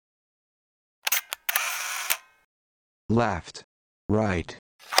left, right.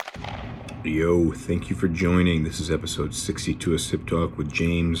 Yo, thank you for joining. This is episode 62 of Sip Talk with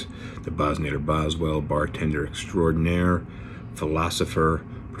James, the Bosnator Boswell, bartender extraordinaire, philosopher,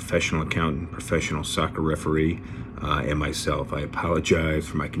 professional accountant, professional soccer referee, and myself. I apologize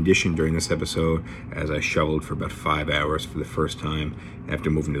for my condition during this episode as I shoveled for about 5 hours for the first time after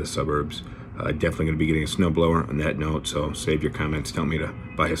moving to the suburbs. Definitely going to be getting a snowblower on that note, so save your comments. Tell me to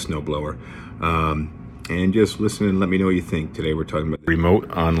buy a snowblower. And just listen and let me know what you think. Today we're talking about remote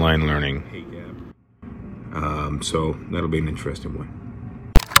online learning. So that'll be an interesting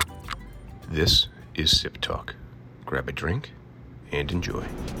one. This is Sip Talk. Grab a drink and enjoy.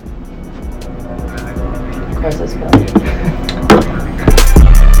 Of course it's Phil.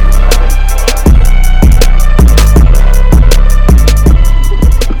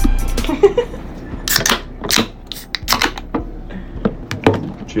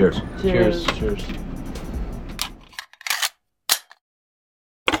 Cheers. Cheers. Cheers.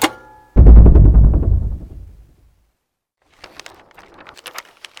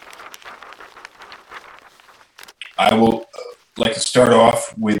 I will like to start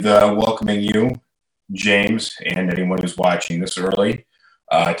off with welcoming you, James, and anyone who's watching this early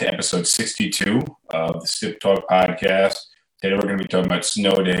to episode 62 of the Sip Talk podcast. Today we're going to be talking about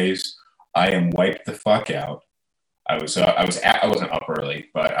snow days. I am wiped the fuck out. I wasn't up early,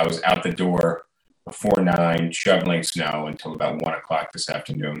 but I was out the door before 9 shoveling snow until about 1 o'clock this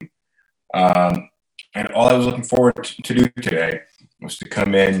afternoon. And all I was looking forward to do today was to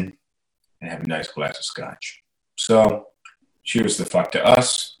come in and have a nice glass of scotch. So, cheers the fuck to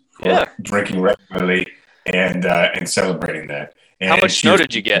us for drinking regularly and celebrating that. And how much snow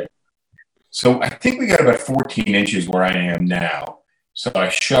did you get? So I think we got about 14 inches where I am now. So I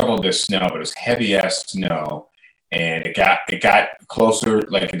shoveled this snow, but it was heavy ass snow, and it got closer,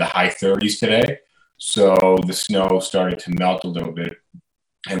 like in the high 30s today. So the snow started to melt a little bit,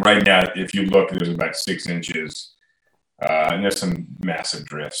 and right now, if you look, there's about 6 inches, and there's some massive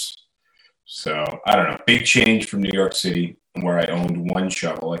drifts. So, I don't know. Big change from New York City, where I owned one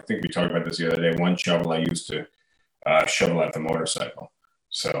shovel. I think we talked about this the other day. One shovel I used to shovel out the motorcycle.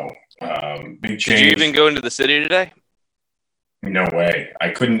 So, big change. Did you even go into the city today? No way. I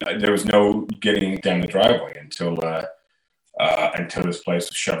couldn't. There was no getting down the driveway until this place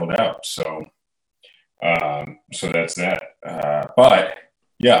was shoveled out. So that's that. But,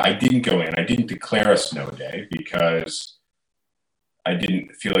 yeah, I didn't go in. I didn't declare a snow day because I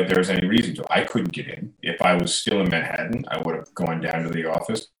didn't feel like there was any reason to. I couldn't get in. If I was still in Manhattan, I would have gone down to the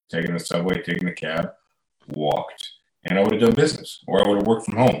office, taken the subway, taken the cab, walked, and I would have done business. Or I would have worked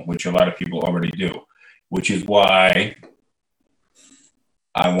from home, which a lot of people already do, which is why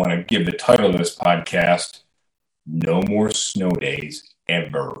I want to give the title of this podcast, No More Snow Days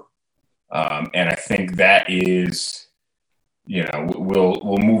Ever. And I think that is,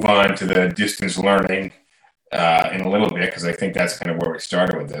 we'll move on to the distance learning in a little bit, because I think that's kind of where we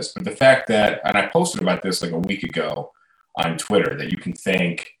started with this. But the fact that, and I posted about this like a week ago on Twitter, that you can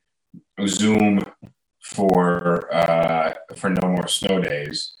thank Zoom for No More Snow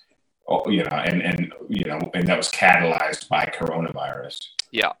Days, and that was catalyzed by coronavirus.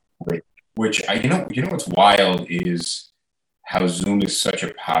 Yeah. Which what's wild is how Zoom is such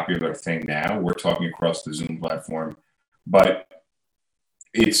a popular thing now. We're talking across the Zoom platform, but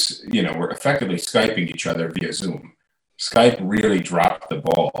it's, we're effectively Skyping each other via Zoom. Skype really dropped the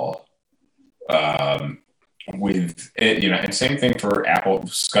ball with it, and same thing for Apple.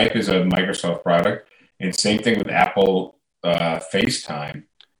 Skype is a Microsoft product, and same thing with Apple FaceTime.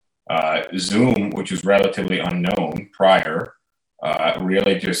 Zoom, which was relatively unknown prior,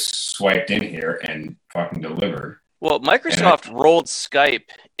 really just swiped in here and fucking delivered. Well, Microsoft rolled Skype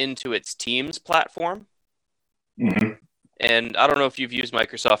into its Teams platform. Mm-hmm. And I don't know if you've used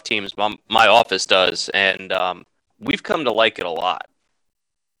Microsoft Teams. My office does, and we've come to like it a lot.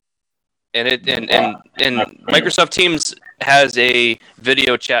 And Microsoft Teams has a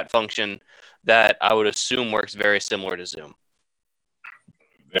video chat function that I would assume works very similar to Zoom.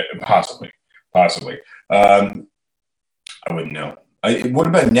 Possibly. I wouldn't know. What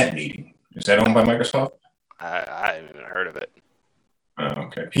about NetMeeting? Is that owned by Microsoft? I haven't even heard of it. Oh,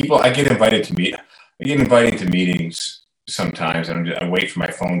 okay. I get invited to meetings sometimes, and I wait for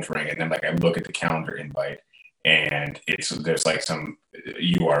my phone to ring, and then I look at the calendar invite, and there's like some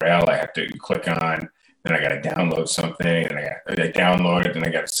URL I have to click on, then I got to download something, and I download it, then I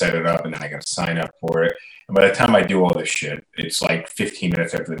got to set it up, and then I got to sign up for it. And by the time I do all this shit, it's like 15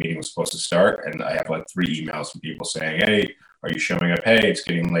 minutes after the meeting was supposed to start, and I have like 3 emails from people saying, "Hey, are you showing up? Hey, it's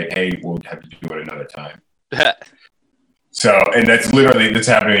getting late. Hey, we'll have to do it another time." So, and that's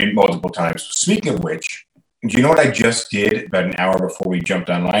happening multiple times. Speaking of which, Do you know what I just did about an hour before we jumped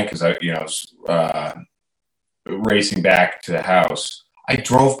online? Because I was racing back to the house. I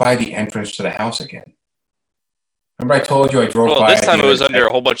drove by the entrance to the house again. Remember I told you I drove by? Well, this time it was under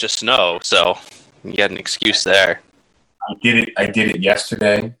a whole bunch of snow, so you had an excuse there. I did it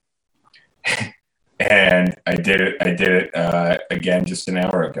yesterday, and I did it again just an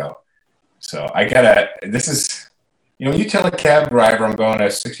hour ago. So this is, when you tell a cab driver I'm going to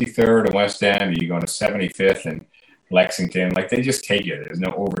 63rd and West End, or you're going to 75th and Lexington, like they just take it. There's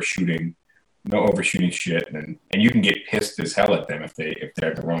no overshooting shit, and you can get pissed as hell at them if they're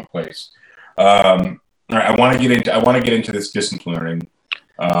at the wrong place. All right, I want to get into this distance learning.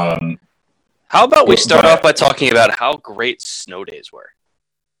 How about we start off by talking about how great snow days were?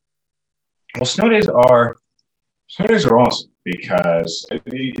 Well, snow days are awesome because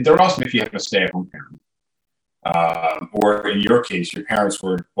they're awesome if you have a stay-at-home parent. Or in your case, your parents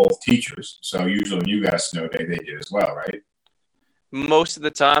were both teachers, so usually when you got a snow day, they did as well, right? Most of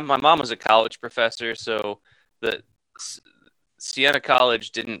the time, my mom was a college professor, so the Siena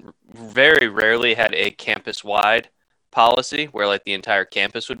College very rarely had a campus-wide policy where like the entire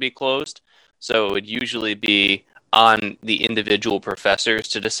campus would be closed. So it would usually be on the individual professors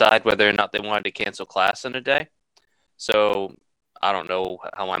to decide whether or not they wanted to cancel class in a day. So I don't know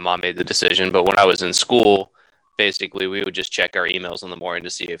how my mom made the decision, but when I was in school, basically we would just check our emails in the morning to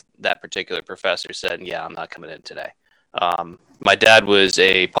see if that particular professor said, yeah, I'm not coming in today. My dad was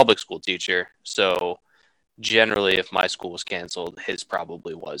a public school teacher, so generally if my school was canceled, his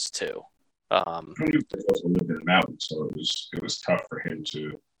probably was too. He also lived in the mountains, so it was tough for him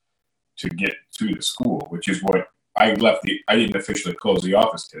to get to the school, which is what I left. I didn't officially close the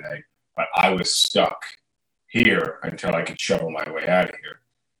office today, but I was stuck here until I could shovel my way out of here.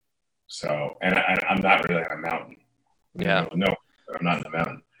 So, and I'm not really on a mountain. Yeah. No, I'm not in the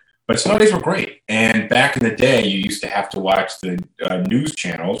mountain. But snow days were great. And back in the day, you used to have to watch the news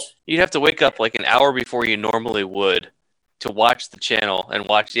channels. You'd have to wake up like an hour before you normally would to watch the channel and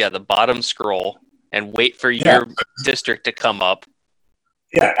watch, the bottom scroll and wait for your district to come up.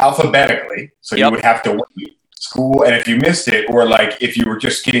 Yeah, alphabetically. So you would have to wait school. And if you missed it, or like if you were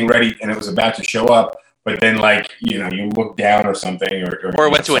just getting ready and it was about to show up, but then like, you look down or something. Or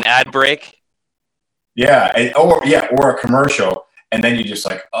went to an ad break. Yeah. Or a commercial. And then you're just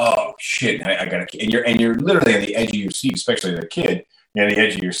like, oh shit, I gotta. And you're literally on the edge of your seat, especially as a kid. You're on the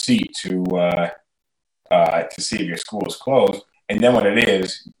edge of your seat to see if your school is closed. And then what it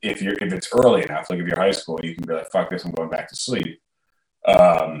is, if it's early enough, like if you're high school, you can be like, fuck this, I'm going back to sleep.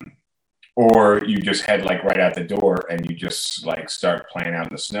 Or you just head like right out the door and you just like start playing out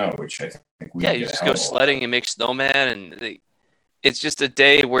in the snow, which I think we you just go sledding and make snowman, and it's just a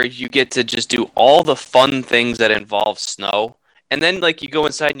day where you get to just do all the fun things that involve snow. And then, like, you go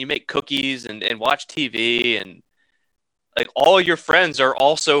inside and you make cookies and watch TV, and, like, all your friends are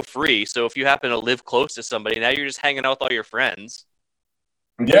also free. So if you happen to live close to somebody, now you're just hanging out with all your friends.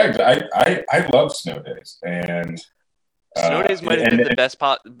 Yeah, I love snow days. And snow days might have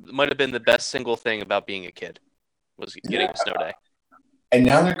been the best single thing about being a kid, was getting a snow day. And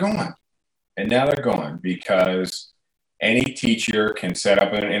now they're gone. Because any teacher can set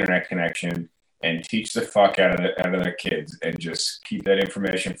up an internet connection and teach the fuck out of their kids and just keep that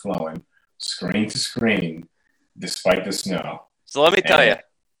information flowing screen to screen despite the snow. So let me tell you,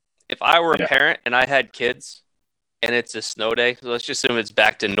 if I were a parent and I had kids and it's a snow day, so let's just assume it's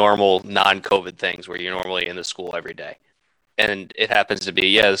back to normal non-COVID things where you're normally in the school every day. And it happens to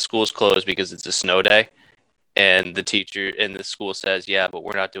be, the school's closed because it's a snow day. And the teacher in the school says, but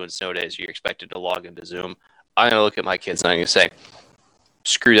we're not doing snow days. You're expected to log into Zoom. I'm going to look at my kids and I'm going to say,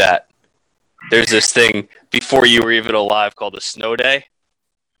 screw that. There's this thing before you were even alive called a snow day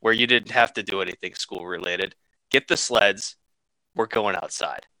where you didn't have to do anything school related. Get the sleds. We're going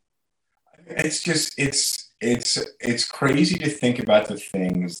outside. It's just, it's crazy to think about the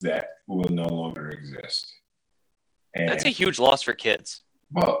things that will no longer exist. And that's a huge loss for kids.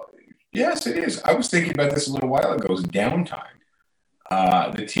 Well, yes, it is. I was thinking about this a little while ago. It was downtime.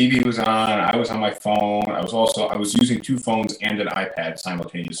 The TV was on. I was on my phone. I was using two phones and an iPad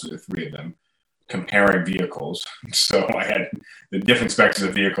simultaneously, the three of them, comparing vehicles. So I had the different specs of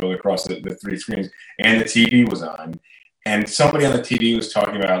the vehicle across the three screens, and the TV was on. And somebody on the TV was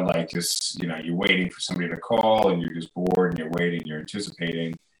talking about like just, you're waiting for somebody to call and you're just bored and you're waiting, you're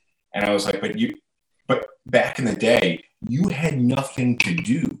anticipating. And I was like, but back in the day, you had nothing to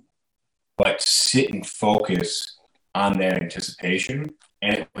do but sit and focus on that anticipation,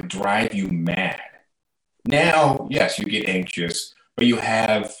 and it would drive you mad. Now, yes, you get anxious, but you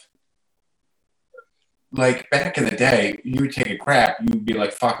have like back in the day, you would take a crap, you'd be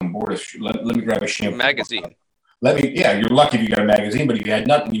like fucking bored as shit. Let me grab a shampoo magazine. You're lucky if you got a magazine, but if you had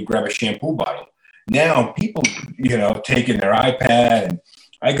nothing, you grab a shampoo bottle. Now people, taking their iPad, and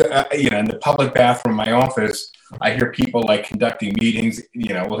I go, in the public bathroom in my office, I hear people like conducting meetings,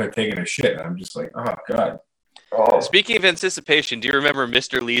 while they're taking a shit, and I'm just like, oh god. Oh. Speaking of anticipation, do you remember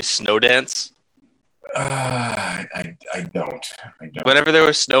Mr. Lee's snow dance? I don't. Whenever there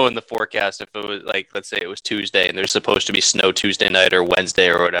was snow in the forecast, if it was like, let's say it was Tuesday and there's supposed to be snow Tuesday night or Wednesday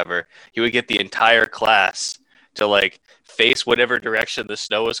or whatever, he would get the entire class to like face whatever direction the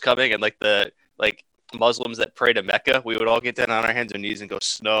snow was coming, and like the Muslims that pray to Mecca, we would all get down on our hands and knees and go,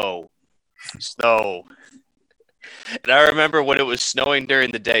 snow. And I remember when it was snowing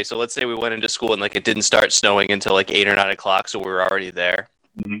during the day. So let's say we went into school and like it didn't start snowing until like 8 or 9 o'clock, so we were already there.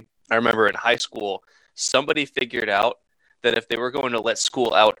 Mm-hmm. I remember in high school, somebody figured out that if they were going to let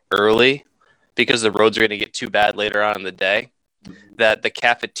school out early because the roads are going to get too bad later on in the day, that the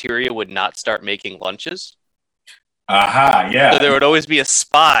cafeteria would not start making lunches. Aha, yeah. So there would always be a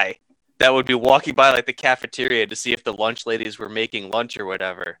spy that would be walking by like the cafeteria to see if the lunch ladies were making lunch or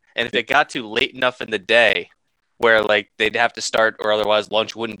whatever. And if it got too late enough in the day where like they'd have to start or otherwise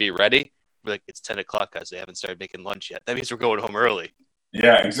lunch wouldn't be ready, we're like, it's 10 o'clock guys, they haven't started making lunch yet. That means we're going home early.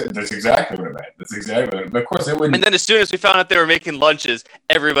 Yeah, that's exactly what I meant. That's exactly what I meant. Of course, it wouldn't. And then as soon as we found out they were making lunches,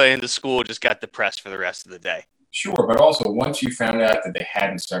 everybody in the school just got depressed for the rest of the day. Sure, but also once you found out that they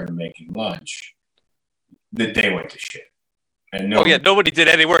hadn't started making lunch, the day went to shit. And nobody did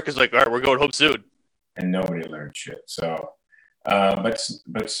any work. It's like, all right, we're going home soon. And nobody learned shit. So, but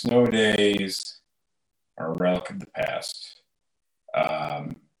snow days are a relic of the past.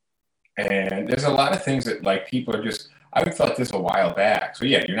 And there's a lot of things that like people are just. I would thought this a while back. So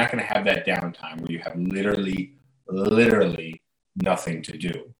yeah, you're not going to have that downtime where you have literally nothing to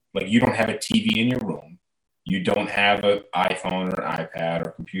do. Like you don't have a TV in your room. You don't have an iPhone or an iPad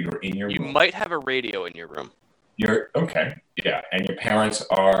or computer in your room. You might have a radio in your room. Okay, yeah. And your parents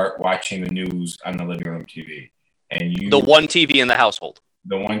are watching the news on the living room TV. And the one TV in the household.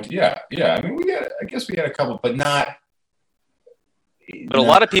 The one, yeah. I mean, I guess we had a couple, but not. But a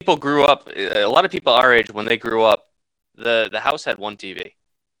lot of people grew up, a lot of people our age, when they grew up, the house had one TV.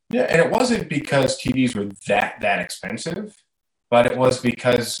 Yeah, and it wasn't because TVs were that expensive, but it was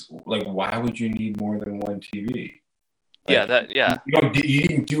because, like, why would you need more than one TV? Like, You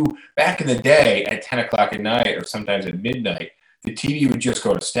didn't do, back in the day at 10 o'clock at night or sometimes at midnight, the TV would just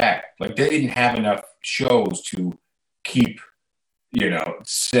go to static. Like, they didn't have enough shows to keep,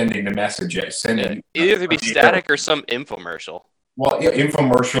 sending the message. It'd either be static or some infomercial. Well, yeah,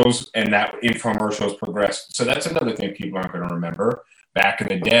 infomercials, and that infomercials progressed. So that's another thing people aren't going to remember. Back in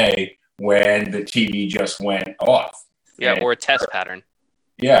the day when the TV just went off. Yeah, or a test pattern.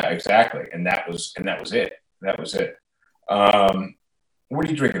 Yeah, exactly. And that was it. That was it. What are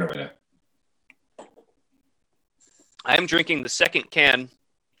you drinking over there? I am drinking the second can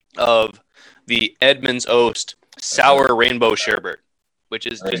of the Edmunds Oast Sour Rainbow Sherbet, which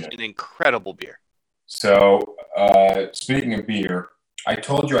is just an incredible beer. So, speaking of beer, I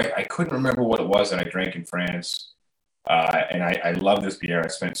told you I couldn't remember what it was that I drank in France. And I love this beer. I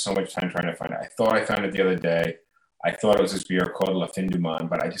spent so much time trying to find it. I thought I found it the other day. I thought it was this beer called La Fin du Monde,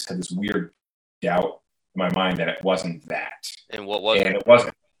 but I just had this weird doubt in my mind that it wasn't that. And what was it? And it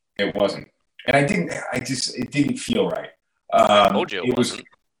wasn't. And it didn't feel right. I told you it wasn't.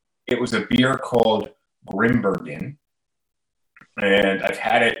 It was a beer called Grimbergen. And I've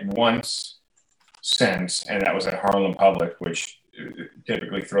had it once since, and that was at Harlem Public, which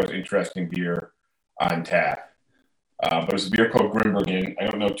typically throws interesting beer on tap. But it was a beer called Grimbergen. I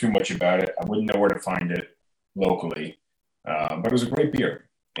don't know too much about it. I wouldn't know where to find it locally. But it was a great beer.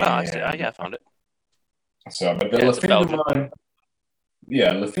 I found it. So, but the La Fin du Monde,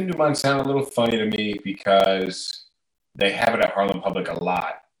 La Fin du Monde sounded a little funny to me because they have it at Harlem Public a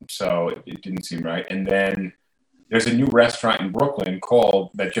lot. So it didn't seem right. And then there's a new restaurant in Brooklyn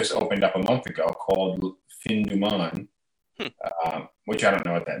that just opened up a month ago called Fin du Monde, which I don't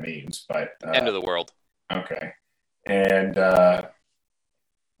know what that means, but end of the world. Okay, and I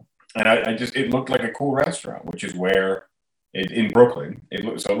just, it looked like a cool restaurant, which is where in Brooklyn. It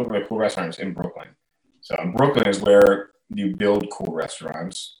looked like a cool restaurant. It's in Brooklyn. So Brooklyn is where you build cool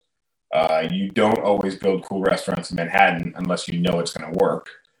restaurants. You don't always build cool restaurants in Manhattan unless you know it's going to work.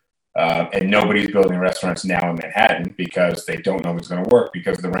 And nobody's building restaurants now in Manhattan because they don't know it's going to work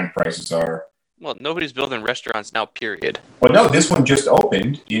because the rent prices are... Well, nobody's building restaurants now, period. Well, no, this one just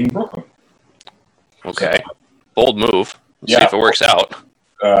opened in Brooklyn. Okay. So, bold move. See if it works out.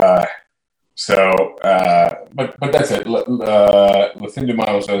 But that's it. La Fin du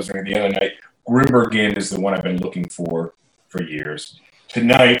Monde was drinking the other night. Grimberg Inn is the one I've been looking for years.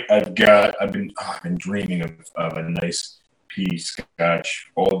 Tonight I've been dreaming of a nice pea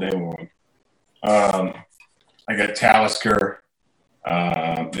scotch all day long. I got Talisker.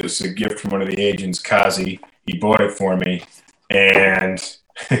 It was a gift from one of the agents, Kazi. He bought it for me, and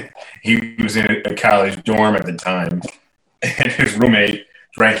he was in a college dorm at the time, and his roommate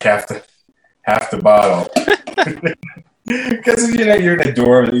drank half the bottle. Because you're in a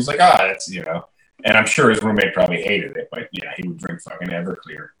dorm, and he's like, that's and I'm sure his roommate probably hated it, but he would drink fucking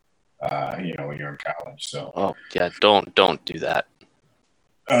Everclear, when you're in college. So oh yeah, don't do that.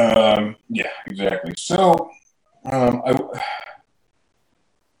 Yeah, exactly. So I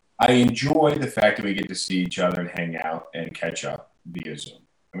enjoy the fact that we get to see each other and hang out and catch up via Zoom,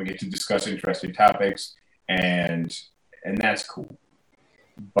 and we get to discuss interesting topics, and that's cool.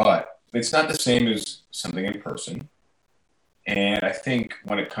 But it's not the same as something in person. And I think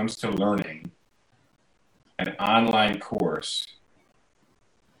when it comes to learning, an online course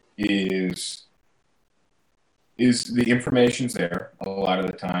is the information's there a lot of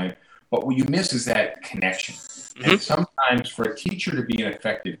the time, but what you miss is that connection. Mm-hmm. And sometimes for a teacher to be an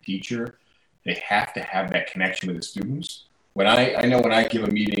effective teacher, they have to have that connection with the students. When I know when I give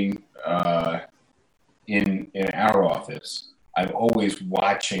a meeting in our office, I'm always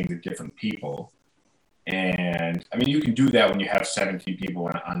watching the different people. And I mean, you can do that when you have 17 people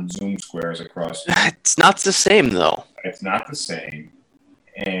on Zoom squares across. It's not the same, though. It's not the same.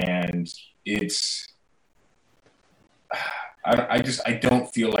 And it's, I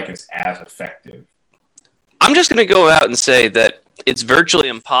don't feel like it's as effective. I'm just going to go out and say that it's virtually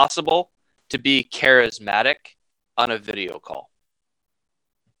impossible to be charismatic on a video call.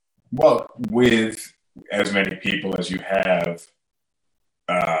 Well, with as many people as you have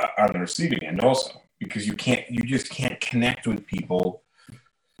on the receiving end also, because you just can't connect with people.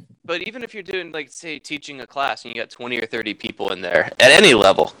 But even if you're doing, like, say, teaching a class and you got 20 or 30 people in there at any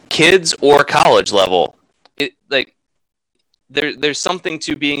level, kids or college level, there's something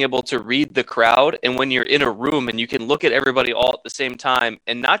to being able to read the crowd. And when you're in a room and you can look at everybody all at the same time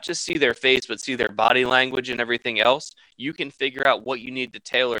and not just see their face, but see their body language and everything else, you can figure out what you need to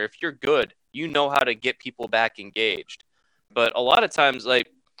tailor. If you're good, you know how to get people back engaged. But a lot of times,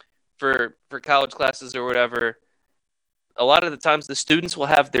 like for college classes or whatever, a lot of the times the students will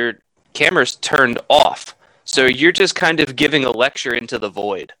have their cameras turned off. So you're just kind of giving a lecture into the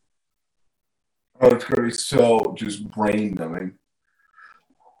void. Oh, it's going to be so just brain numbing.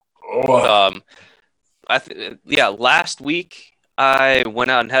 Oh. Last week I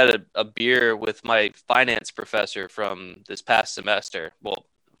went out and had a beer with my finance professor from this past semester. Well,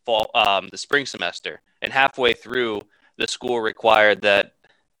 the spring semester, and halfway through, the school required that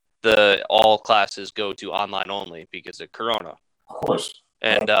all classes go to online only because of Corona. Of course.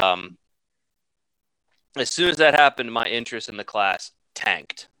 And as soon as that happened, my interest in the class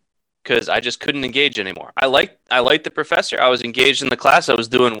tanked. Because I just couldn't engage anymore. I liked the professor. I was engaged in the class. I was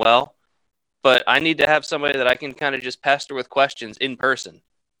doing well. But I need to have somebody that I can kind of just pester with questions in person.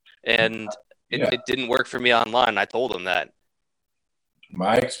 And it didn't work for me online. I told him that.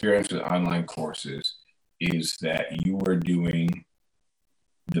 My experience with online courses is that you were doing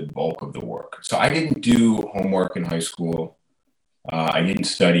the bulk of the work. So I didn't do homework in high school. I didn't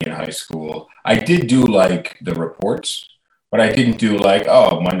study in high school. I did do like the reports. But I didn't do like,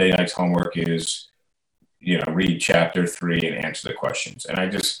 Monday night's homework is, read chapter 3 and answer the questions. And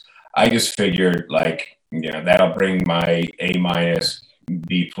I just figured like, that'll bring my A-,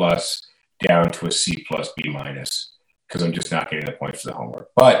 B+ down to a C+, B-, because I'm just not getting the points for the homework.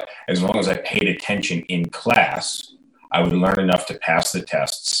 But as long as I paid attention in class, I would learn enough to pass the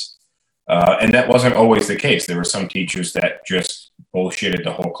tests. And that wasn't always the case. There were some teachers that just bullshitted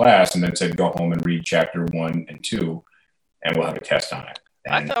the whole class and then said, go home and read chapter 1 and 2. And we'll have a test on it.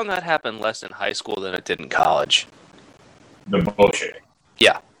 And I found that happened less in high school than it did in college. The bullshitting.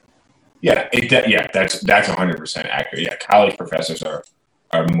 Yeah. Yeah, that's 100% accurate. Yeah, college professors are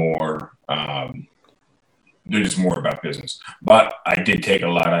more, they're just more about business. But I did take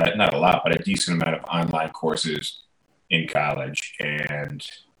not a lot, but a decent amount of online courses in college, and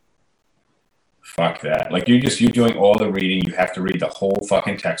fuck that. Like you're doing all the reading. You have to read the whole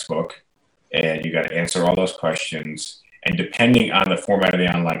fucking textbook, and you got to answer all those questions. And depending on the format of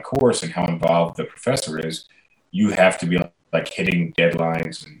the online course and how involved the professor is, you have to be like hitting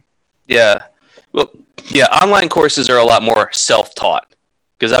deadlines. Yeah. Well, yeah, online courses are a lot more self-taught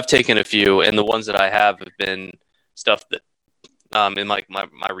because I've taken a few, and the ones that I have been stuff that in like my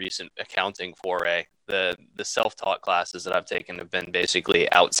recent accounting foray, the self-taught classes that I've taken have been basically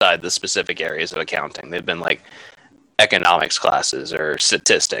outside the specific areas of accounting. They've been like economics classes or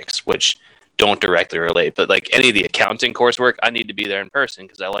statistics, which don't directly relate. But like any of the accounting coursework, I need to be there in person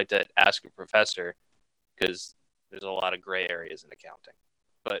because I like to ask a professor because there's a lot of gray areas in accounting.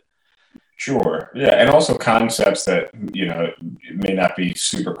 But Sure. Yeah. And also concepts that, may not be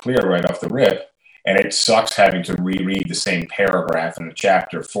super clear right off the rip. And it sucks having to reread the same paragraph in the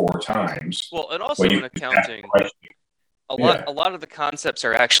chapter 4 times. well, and also in accounting, a Yeah. lot of the concepts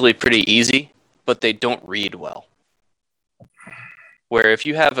are actually pretty easy, but they don't read well. Where if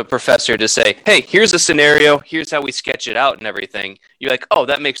you have a professor to say, hey, here's a scenario, here's how we sketch it out and everything, you're like, oh,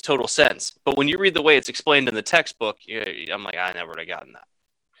 that makes total sense. But when you read the way it's explained in the textbook, I'm like, I never would have gotten that.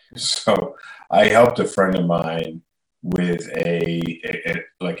 So I helped a friend of mine with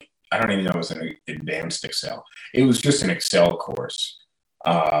I don't even know it was an advanced Excel. It was just an Excel course.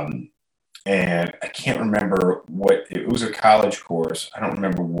 And I can't remember it was a college course. I don't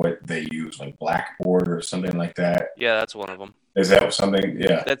remember what they used, like Blackboard or something like that. Yeah, that's one of them. Is that something?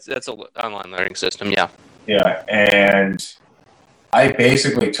 Yeah. That's an online learning system, yeah. Yeah. And I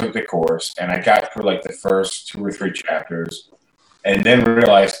basically took the course and I got through like the first 2 or 3 chapters and then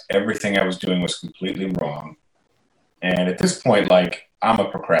realized everything I was doing was completely wrong. And at this point, like, I'm a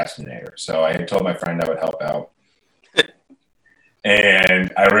procrastinator. So I had told my friend I would help out.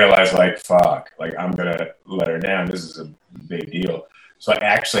 And I realized, like, fuck, like, I'm going to let her down. This is a big deal. So I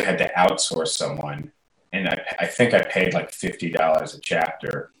actually had to outsource someone. And I think I paid like $50 a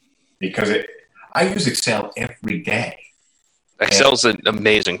chapter because I use Excel every day. Excel's an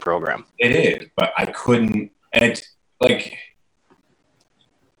amazing program. It is, but I couldn't, and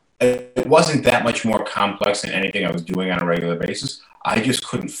it wasn't that much more complex than anything I was doing on a regular basis. I just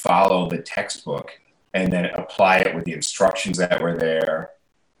couldn't follow the textbook and then apply it with the instructions that were there.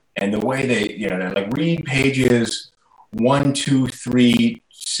 And the way they're like, read pages 1, 2, 3,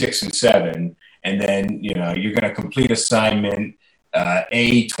 6, and 7, and then, you're going to complete assignment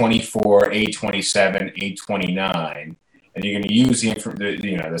A24, A27, A29, and you're going to use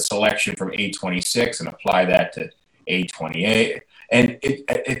the selection from A26 and apply that to A28. And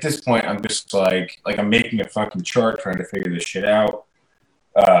at this point, I'm just like I'm making a fucking chart trying to figure this shit out.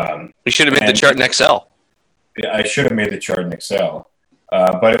 You should have made the chart in Excel. I should have made the chart in Excel,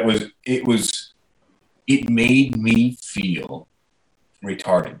 but it made me feel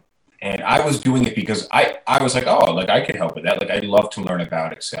retarded. And I was doing it because I was like, oh, like I could help with that. Like I'd love to learn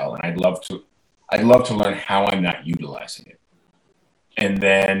about Excel, and I'd love to learn how I'm not utilizing it. And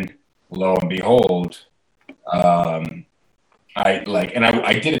then, lo and behold, I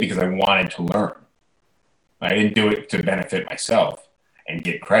did it because I wanted to learn. I didn't do it to benefit myself and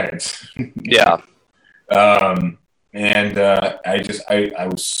get credits. Yeah. I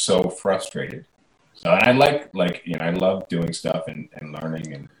was so frustrated. So, and I love doing stuff and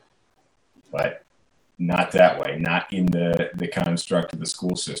learning, but not that way, not in the construct of the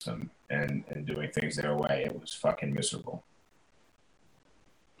school system and doing things their way. It was fucking miserable.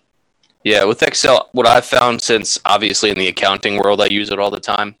 Yeah, with Excel, what I've found, since obviously in the accounting world I use it all the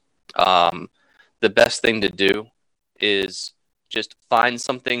time, the best thing to do is just find a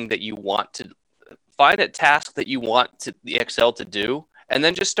task that you want the Excel to do, and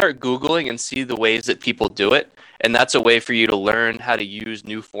then just start Googling and see the ways that people do it. And that's a way for you to learn how to use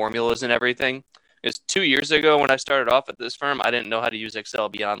new formulas and everything. Because 2 years ago when I started off at this firm, I didn't know how to use Excel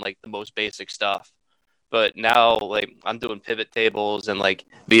beyond like the most basic stuff. But now, like, I'm doing pivot tables and like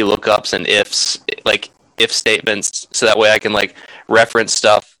VLOOKUPs and ifs, like if statements, so that way I can like reference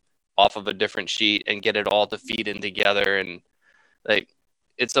stuff off of a different sheet and get it all to feed in together. And like,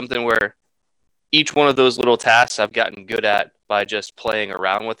 it's something where each one of those little tasks I've gotten good at by just playing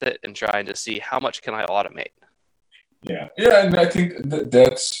around with it and trying to see how much can I automate. Yeah, and I think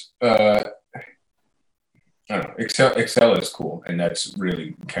that's I don't know. Excel is cool, and that's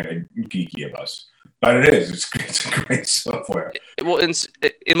really kind of geeky of us. But it is. It's great software. Well, in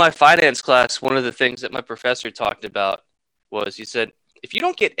my finance class, one of the things that my professor talked about was, he said, if you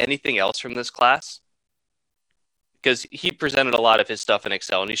don't get anything else from this class, because he presented a lot of his stuff in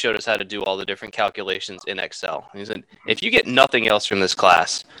Excel, and he showed us how to do all the different calculations in Excel. And he said, if you get nothing else from this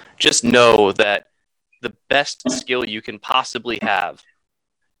class, just know that the best skill you can possibly have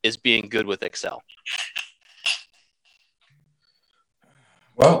is being good with Excel.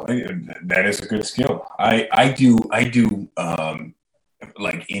 Well, that is a good skill. I do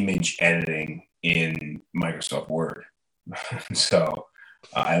like image editing in Microsoft Word. So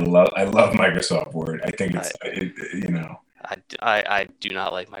I love Microsoft Word. I think it's I do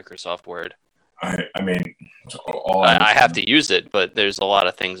not like Microsoft Word. I mean, I have to use it, but there's a lot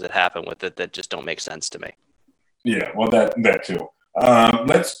of things that happen with it that just don't make sense to me. Yeah, well, that too.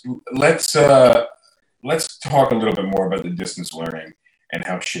 Let's talk a little bit more about the distance learning and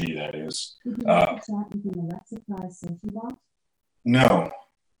how shitty that is. Did you ever chat with an Alexa prize safety bot? No,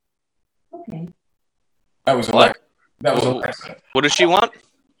 Okay. that was What? Alexa. What does she want?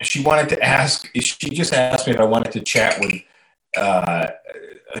 She wanted to ask. She just asked me if I wanted to chat with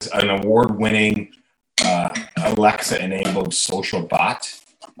an award-winning Alexa-enabled social bot,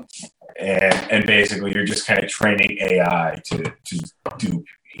 and basically you're just kind of training AI to dupe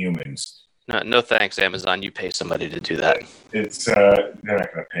humans. No thanks, Amazon. You pay somebody to do that. It's they're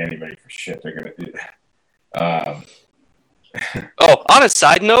not going to pay anybody for shit. They're going to. Oh, on a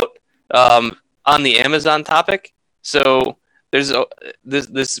side note, on the Amazon topic, so there's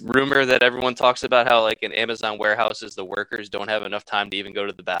this rumor that everyone talks about how like in Amazon warehouses the workers don't have enough time to even go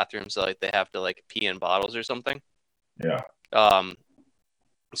to the bathroom, so like they have to like pee in bottles or something. Yeah.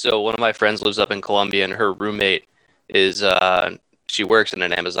 So one of my friends lives up in Colombia, and her roommate is she works in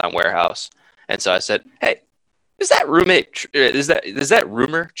an Amazon warehouse, and so I said, "Hey, is that roommate is that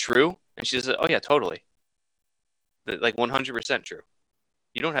rumor true?" And she said, "Oh yeah, totally, like 100% true.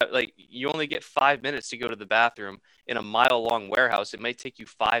 You don't have you only get 5 minutes to go to the bathroom in a mile-long warehouse. It might take you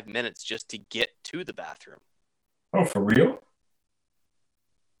 5 minutes just to get to the bathroom." Oh, for real?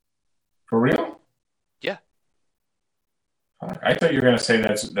 For real? Yeah. I thought you were going to say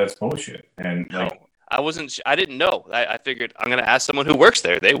that's bullshit. And No, I didn't know. I figured I'm going to ask someone who works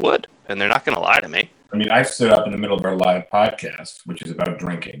there. They would, and they're not going to lie to me. I mean, I stood up in the middle of our live podcast, which is about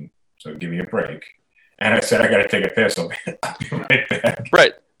drinking, so give me a break. And I said, I got to take a piss. I'll be right back.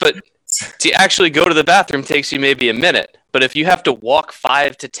 Right, but to actually go to the bathroom takes you maybe a minute. But if you have to walk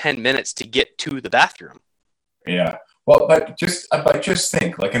 5 to 10 minutes to get to the bathroom. Yeah. Well, but just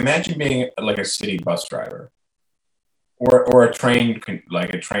think, like, imagine being like a city bus driver or a train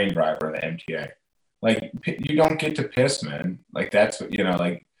driver in the MTA. Like, you don't get to piss, man. Like, that's what,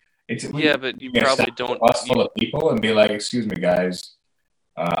 like, it's. Yeah, but you probably don't. A bus full of people and be like, excuse me, guys.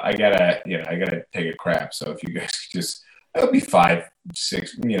 I gotta take a crap. So if you guys just, it'll be 5,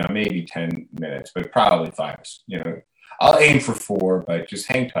 6, maybe 10 minutes, but probably 5. I'll aim for 4, but just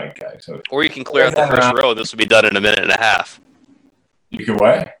hang tight, guys. So, or you can clear out the first row. This will be done in a minute and a half. You can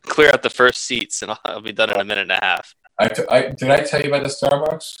what? Clear out the first seats, and I'll be done in a minute and a half. Did I tell you about the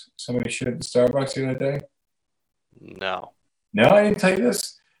Starbucks? Somebody shit at the Starbucks the other day? No. No, I didn't tell you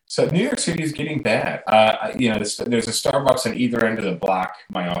this. So New York City is getting bad. There's a Starbucks on either end of the block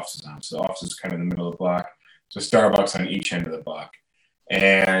my office is on. So the office is kind of in the middle of the block. So Starbucks on each end of the block.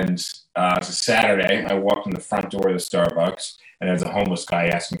 And it's a Saturday. I walked in the front door of the Starbucks, and there's a homeless guy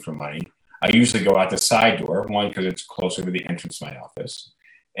asking for money. I usually go out the side door, 1, because it's closer to the entrance to my office,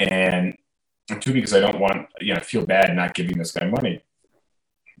 and 2, because I don't want, feel bad not giving this guy money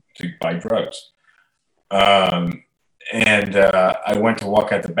to buy drugs. And I went to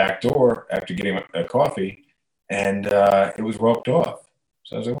walk out the back door after getting a coffee, and it was roped off.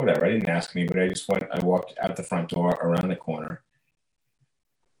 So I was like, whatever. I didn't ask anybody. I walked out the front door, around the corner.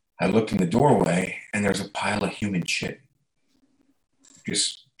 I looked in the doorway, and there's a pile of human shit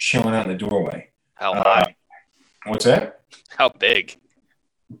just chilling out in the doorway. How high? What's that? How big?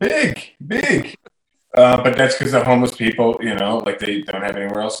 Big. But that's because the homeless people, like they don't have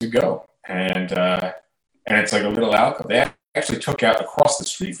anywhere else to go. And it's like a little alcove. They actually took out, across the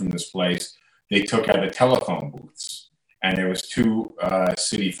street from this place, they took out the telephone booths. And there was 2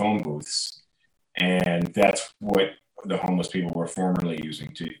 city phone booths. And that's what the homeless people were formerly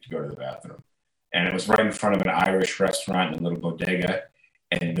using to go to the bathroom. And it was right in front of an Irish restaurant and a little bodega.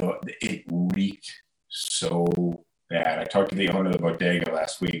 And it reeked so bad. I talked to the owner of the bodega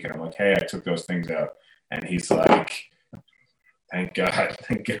last week, and I'm like, hey, I took those things out. And he's like, thank God.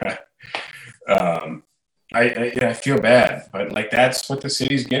 I feel bad, but like that's what the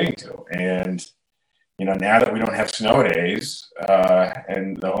city's getting to. And, now that we don't have snow days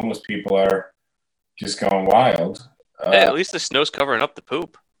and the homeless people are just going wild. Hey, at least the snow's covering up the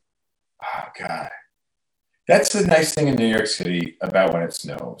poop. Oh, God. That's the nice thing in New York City about when it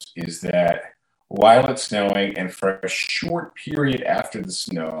snows, is that while it's snowing and for a short period after the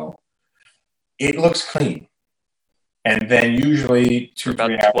snow, it looks clean. And then usually 2 about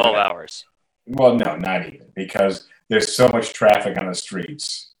 3 hours. 12 hours. Well, no, not even, because there's so much traffic on the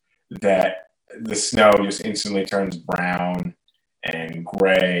streets that the snow just instantly turns brown and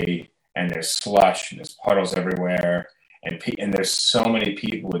gray, and there's slush and there's puddles everywhere, and there's so many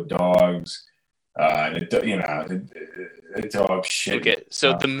people with dogs. The dog shit. Okay,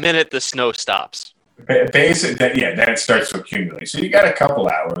 so the minute the snow stops. Basically, then it starts to accumulate. So you got a couple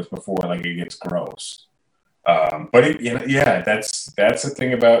hours before it gets gross. But that's the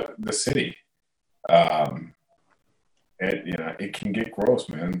thing about the city. It can get gross,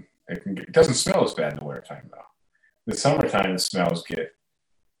 man. It doesn't smell as bad in the wintertime though. The summertime, the smells get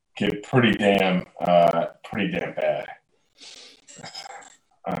get pretty damn bad.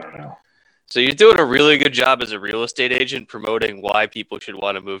 I don't know. So you're doing a really good job as a real estate agent promoting why people should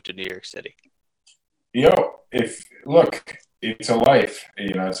want to move to New York City. It's a life.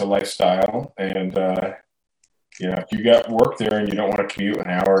 It's a lifestyle, and if you got work there and you don't want to commute an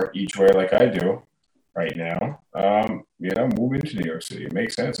hour each way like I do right now, move into New York City. It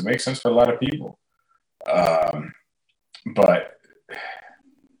makes sense. It makes sense for a lot of people. But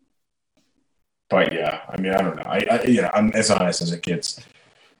yeah, I mean, I don't know. I'm as honest as it gets.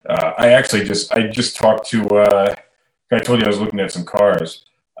 I just talked to. I told you I was looking at some cars.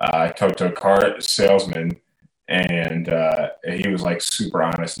 I talked to a car salesman, and he was like super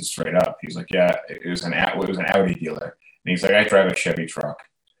honest and straight up. He was like, "Yeah, it was an Audi dealer," and he's like, "I drive a Chevy truck,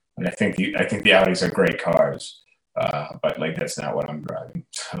 and I think the Audis are great cars, but like that's not what I'm driving."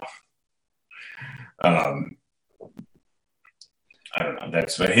 So, I don't know.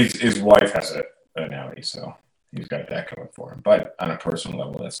 That's his wife has an Audi, so he's got that going for him. But on a personal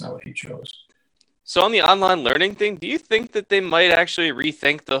level, that's not what he chose. So on the online learning thing, do you think that they might actually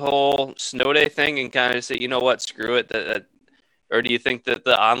rethink the whole snow day thing and kind of say, you know what, screw it? Or do you think that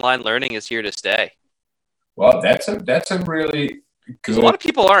the online learning is here to stay? Well, that's a really good. A lot of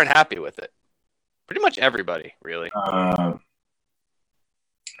people aren't happy with it. Pretty much everybody, really.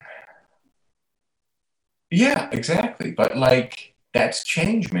 Yeah, exactly. But like that's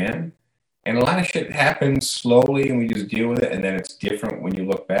change, man. And a lot of shit happens slowly, and we just deal with it, and then it's different when you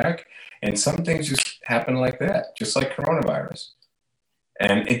look back. And some things just happen like that, just like coronavirus.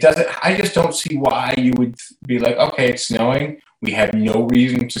 And it doesn't. I just don't see why you would be like, okay, it's snowing. We have no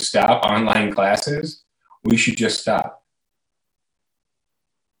reason to stop online classes. We should just stop.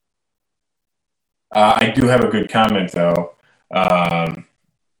 I do have a good comment though. I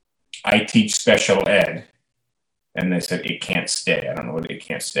teach special ed. And they said it can't stay. I don't know what it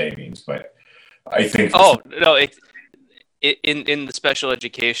can't stay means, but I think. Oh no! In the special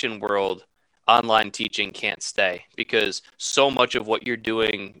education world, online teaching can't stay because so much of what you're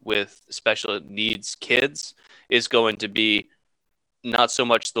doing with special needs kids is going to be not so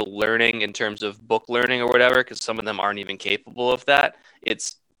much the learning in terms of book learning or whatever, because some of them aren't even capable of that.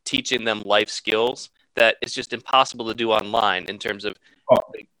 It's teaching them life skills that is just impossible to do online in terms of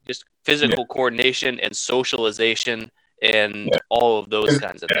just physical coordination and socialization and all of those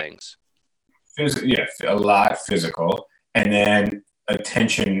kinds of things. A lot physical, and then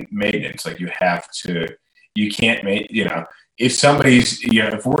attention maintenance. Like you can't make, if somebody's,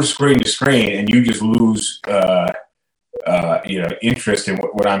 if we're screen to screen and you just lose, interest in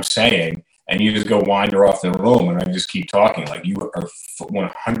what I'm saying, and you just go wander off the room and I just keep talking, like you are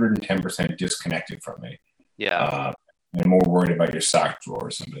 110% disconnected from me. Yeah. And more worried about your sock drawer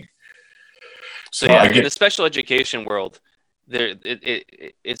or something. So yeah, in the special education world,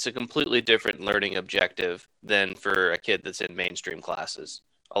 it's a completely different learning objective than for a kid that's in mainstream classes.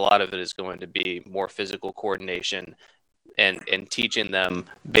 A lot of it is going to be more physical coordination and teaching them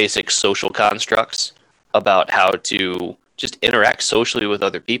basic social constructs about how to just interact socially with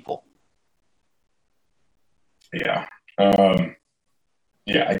other people. Yeah. I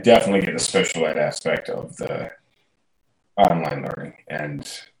definitely get the special ed aspect of the online learning, and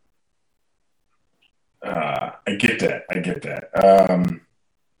I get that.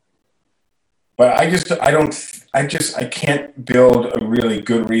 But I can't build a really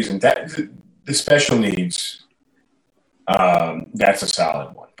good reason that the special needs, that's a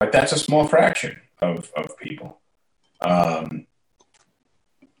solid one, but that's a small fraction of people.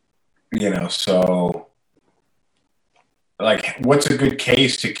 So like, what's a good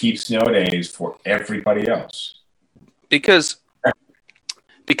case to keep snow days for everybody else? Because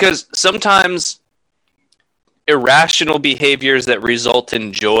sometimes irrational behaviors that result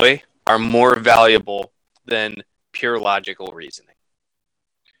in joy are more valuable than pure logical reasoning.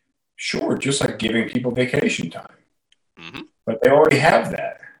 Sure, just like giving people vacation time. Mm-hmm. But they already have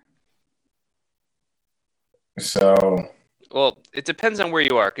that. So... Well, it depends on where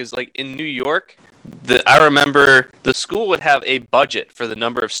you are, because like in New York, I remember the school would have a budget for the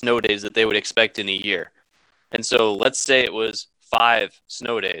number of snow days that they would expect in a year. And so let's say it was 5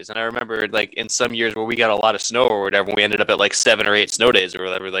 snow days. And I remember like in some years where we got a lot of snow or whatever, we ended up at like 7 or 8 snow days or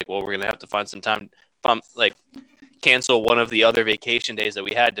whatever. Like, well, we're going to have to find some time, cancel one of the other vacation days that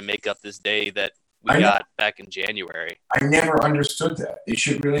we had to make up this day that we got back in January. I never understood that. It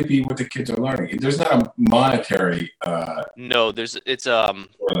should really be what the kids are learning. There's not a monetary... No, it's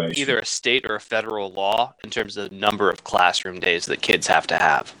either a state or a federal law in terms of the number of classroom days that kids have to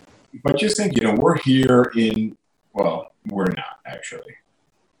have. But just think, we're here in... Well, we're not, actually.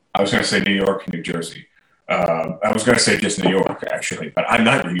 I was going to say New York and New Jersey. I was going to say just New York, actually, but I'm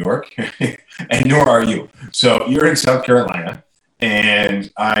not New York, and nor are you. So you're in South Carolina,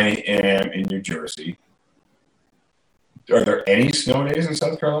 and I am in New Jersey. Are there any snow days in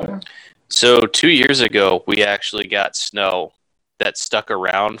South Carolina? So 2 years ago, we actually got snow that stuck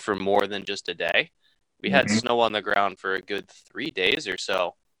around for more than just a day. We had snow on the ground for a good 3 days or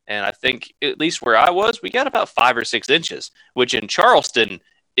so. And I think, at least where I was, we got about 5 or 6 inches, which in Charleston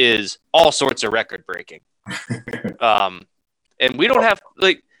is all sorts of record breaking. And we don't have,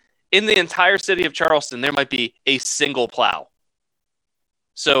 like, in the entire city of Charleston, there might be a single plow.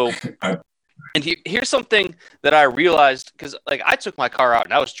 So, and here's something that I realized, because, like, I took my car out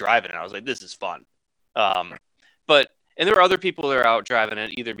and I was driving and I was like, this is fun. And there were other people that are out driving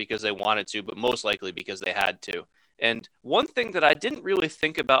it either because they wanted to, but most likely because they had to. And one thing that I didn't really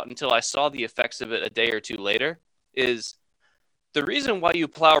think about until I saw the effects of it a day or two later is the reason why you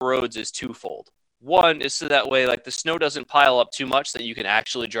plow roads is twofold. One is so that way, like, the snow doesn't pile up too much that you can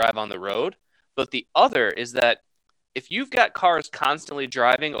actually drive on the road. But the other is that if you've got cars constantly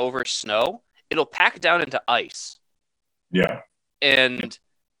driving over snow, it'll pack down into ice. Yeah. And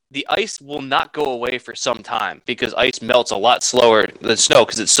the ice will not go away for some time because ice melts a lot slower than snow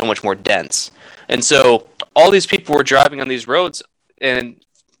because it's so much more dense. And so all these people were driving on these roads and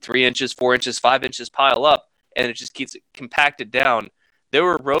 3 inches, 4 inches, 5 inches pile up, and it just keeps compacted down. There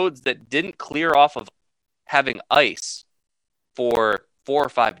were roads that didn't clear off of having ice for 4 or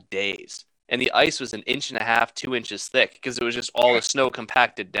 5 days. And the ice was 1.5 inches, 2 inches thick because it was just all the snow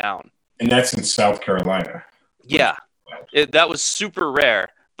compacted down. And that's in South Carolina. Yeah, that was super rare.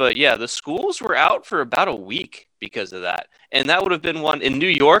 But yeah, the schools were out for about a week because of that. And that would have been one in New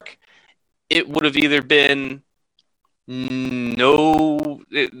York. It would have either been maybe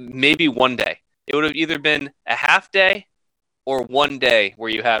 1 day. It would have either been a half day or 1 day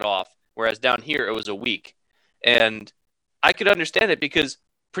where you had off. Whereas down here, it was a week. And I could understand it because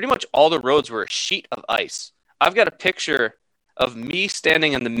pretty much all the roads were a sheet of ice. I've got a picture of me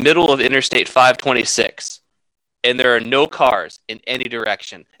standing in the middle of Interstate 526. And there are no cars in any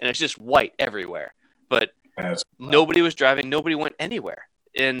direction. And it's just white everywhere. But nobody was driving. Nobody went anywhere.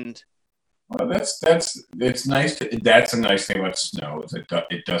 And well, it's nice. That's a nice thing about snow is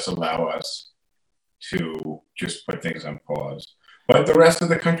it does allow us to just put things on pause. But the rest of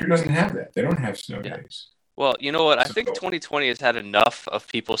the country doesn't have that. They don't have snow days. Well, you know what? I think 2020 has had enough of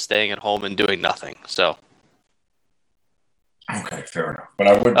people staying at home and doing nothing. So. Okay, fair enough. But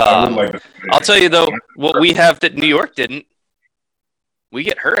I would like to. I'll tell you, though, what we have that New York didn't, we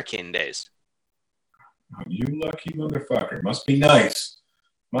get hurricane days. Oh, you lucky motherfucker. Must be nice.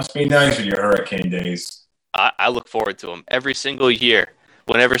 Must be nice with your hurricane days. I look forward to them every single year.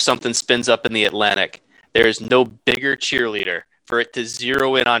 Whenever something spins up in the Atlantic, there is no bigger cheerleader for it to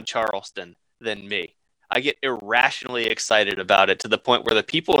zero in on Charleston than me. I get irrationally excited about it to the point where the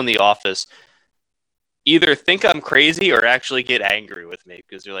people in the office either think I'm crazy or actually get angry with me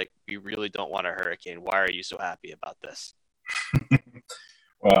because they're like, "We really don't want a hurricane. Why are you so happy about this?"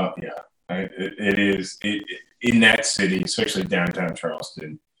 Well, yeah, it is in that city, especially downtown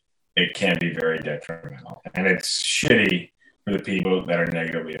Charleston. It can be very detrimental, and it's shitty for the people that are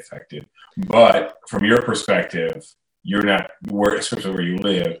negatively affected. But from your perspective, you're not, especially where you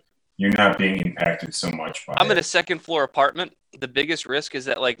live, you're not being impacted so much by I'm in a second floor apartment. The biggest risk is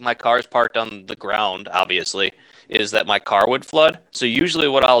that, like, my car's parked on the ground, obviously, is that my car would flood. So usually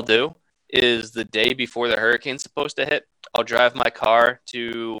what I'll do is the day before the hurricane's supposed to hit, I'll drive my car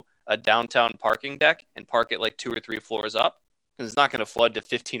to a downtown parking deck and park it like 2 or 3 floors up because it's not going to flood to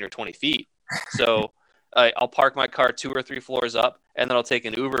 15 or 20 feet. So I'll park my car 2 or 3 floors up, and then I'll take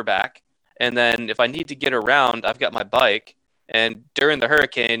an Uber back. And then if I need to get around, I've got my bike. And during the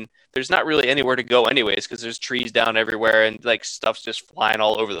hurricane, there's not really anywhere to go anyways because there's trees down everywhere and, like, stuff's just flying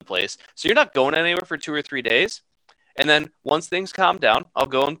all over the place. So you're not going anywhere for 2 or 3 days. And then once things calm down, I'll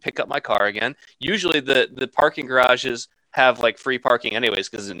go and pick up my car again. Usually the parking garages have, like, free parking anyways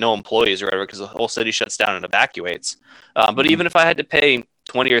because there's no employees or whatever because the whole city shuts down and evacuates. But even if I had to pay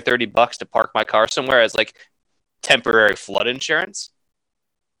 $20 or $30 to park my car somewhere as, like, temporary flood insurance.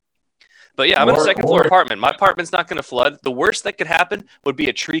 But yeah, I'm in a second floor apartment. My apartment's not going to flood. The worst that could happen would be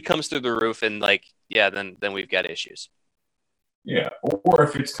a tree comes through the roof and, like, yeah, then we've got issues. Yeah, or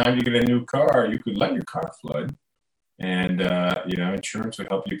if it's time to get a new car, you could let your car flood, and insurance would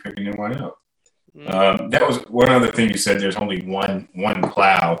help you pick a new one out. That was one other thing you said. There's only one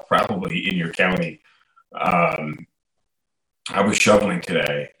plow probably in your county. I was shoveling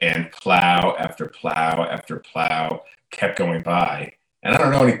today, and plow after plow after plow kept going by. And I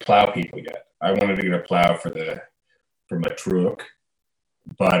don't know any plow people yet. I wanted to get a plow for my truck,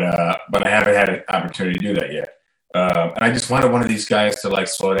 but I haven't had an opportunity to do that yet. And I just wanted one of these guys to like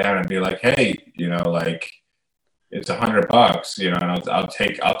slow down and be like, hey, like it's $100, and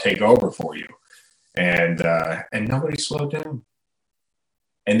I'll take over for you. And nobody slowed down.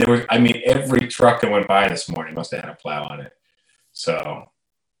 And there was, every truck that went by this morning must have had a plow on it. So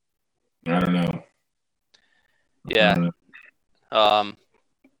I don't know. Yeah. But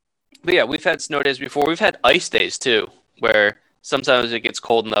yeah, we've had snow days before. We've had ice days too, where sometimes it gets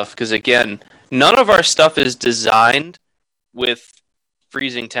cold enough because, again, none of our stuff is designed with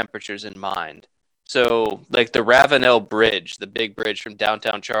freezing temperatures in mind. So, like the Ravenel Bridge, the big bridge from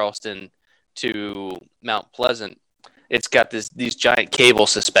downtown Charleston to Mount Pleasant, it's got these giant cable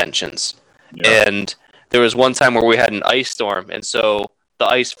suspensions. Yeah. And there was one time where we had an ice storm, and so the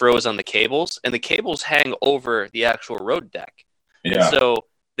ice froze on the cables, and the cables hang over the actual road deck. Yeah. And so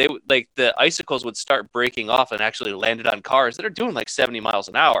the icicles would start breaking off and actually landed on cars that are doing like 70 miles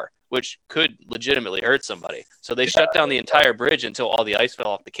an hour, which could legitimately hurt somebody. So they shut down the entire bridge until all the ice fell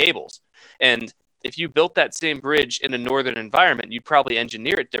off the cables. And if you built that same bridge in a northern environment, you'd probably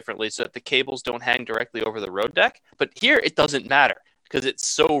engineer it differently so that the cables don't hang directly over the road deck. But here it doesn't matter because it's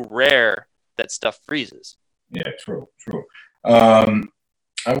so rare that stuff freezes. Yeah, true. I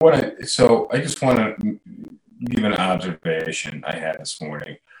just want to give an observation I had this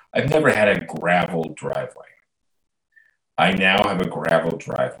morning. I've never had a gravel driveway. I now have a gravel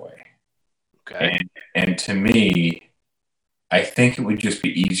driveway. Okay. And to me, I think it would just be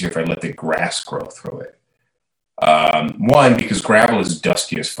easier if I let the grass grow through it. One, because gravel is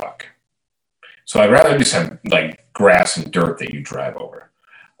dusty as fuck. So I'd rather just have like grass and dirt that you drive over.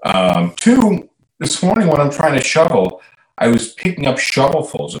 Two, this morning when I'm trying to shovel, I was picking up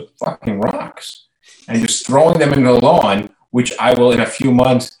shovelfuls of fucking rocks and just throwing them in the lawn, which I will in a few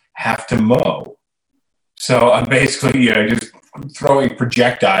months have to mow. So I'm basically, just throwing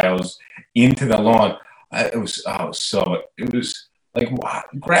projectiles into the lawn. It was like, wow,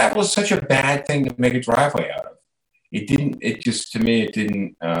 gravel is such a bad thing to make a driveway out of. To me, it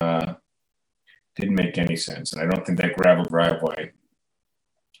didn't make any sense. And I don't think that gravel driveway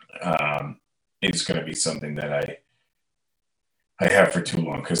is going to be something that I have for too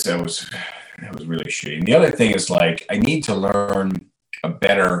long, because that was really shitty. And the other thing is, like, I need to learn a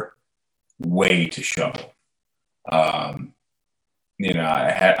better way to shovel. I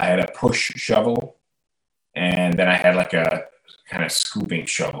had a push shovel, and then I had like a kind of scooping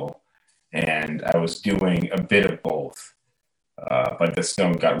shovel, and I was doing a bit of both. But the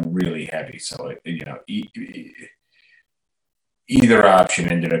snow got really heavy, so either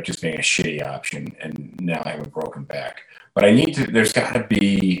option ended up just being a shitty option, and now I have a broken back. But there's got to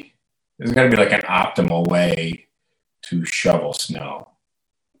be like an optimal way to shovel snow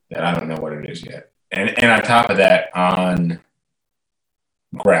that I don't know what it is yet. And on top of that, on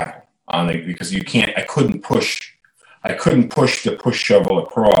gravel, because I couldn't push the push shovel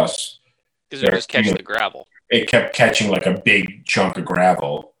across. Because it just catching the gravel. It kept catching like a big chunk of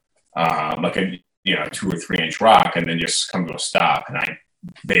gravel, like a 2 or 3 inch rock, and then just come to a stop, and I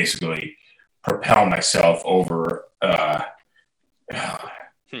basically propel myself over.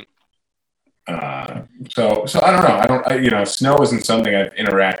 So I don't know. Snow isn't something I've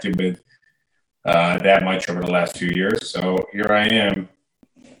interacted with that much over the last few years. So here I am,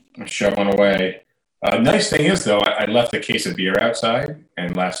 shoveling away. Nice thing is, though, I left a case of beer outside,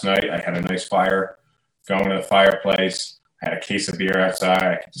 and last night I had a nice fire going to the fireplace. I had a case of beer outside.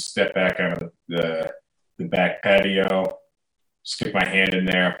 I could just step back out of the back patio, stick my hand in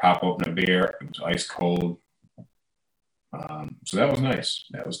there, pop open a beer. It was ice cold. So that was nice.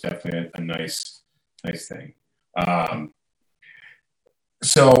 That was definitely a nice thing.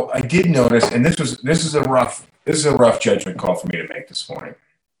 So I did notice, and this is a rough judgment call for me to make this morning.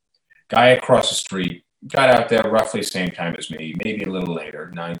 Guy across the street got out there roughly same time as me, maybe a little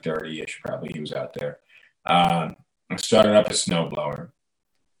later, 9:30-ish probably. He was out there. I started up a snowblower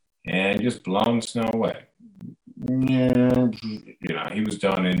and just blowing snow away. He was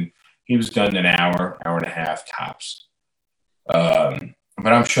done in an hour and a half tops. But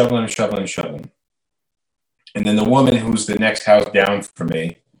I'm shoveling. And then the woman who's the next house down from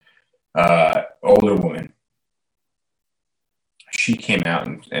me, older woman, she came out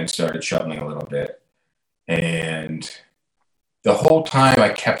and started shoveling a little bit. And the whole time I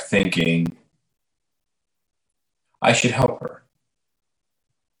kept thinking, I should help her.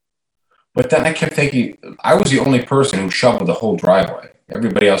 But then I kept thinking, I was the only person who shoveled the whole driveway.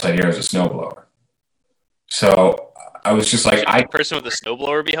 Everybody else out here has a snowblower. So I was just like, the person with the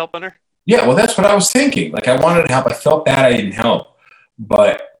snowblower be helping her? Yeah, well, that's what I was thinking. Like, I wanted to help. I felt bad I didn't help.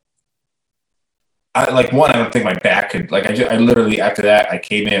 But I don't think my back could. I literally after that I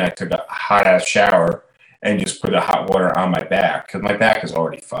came in, I took a hot ass shower and just put the hot water on my back because my back is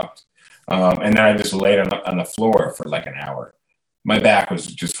already fucked. And then I just laid on the floor for like an hour. My back was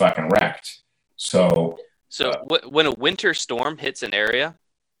just fucking wrecked. So when a winter storm hits an area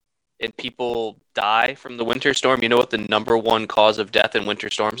and people die from the winter storm, you know what the number one cause of death in winter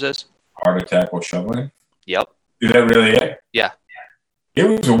storms is? Heart attack or shoveling. Yep. Is that really it? Yeah. It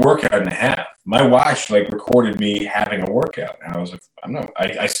was a workout and a half. My watch recorded me having a workout, and I was like,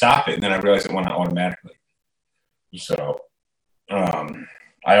 I stopped it, and then I realized it went on automatically. So,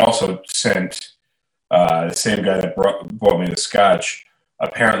 I also sent the same guy that brought me the scotch.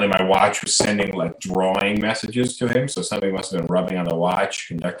 Apparently, my watch was sending drawing messages to him, so somebody must have been rubbing on the watch,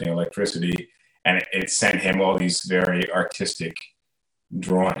 conducting electricity, and it sent him all these very artistic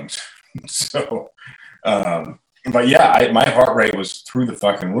drawings. So, but yeah, my heart rate was through the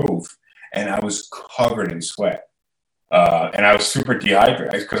fucking roof, and I was covered in sweat, and I was super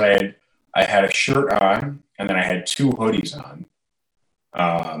dehydrated because I had a shirt on, and then I had 2 hoodies on,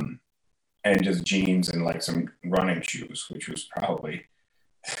 and just jeans and some running shoes, which was probably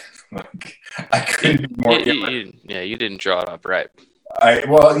I couldn't be more. You didn't draw it up right. I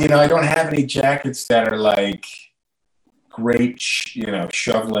don't have any jackets that are great,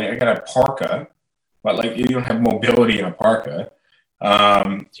 shoveling. I got a parka. But you don't have mobility in a parka. Do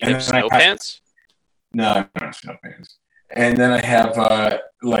you have snow pants? No, I don't have snow pants. And then I have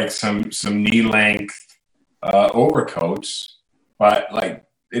some knee length overcoats, but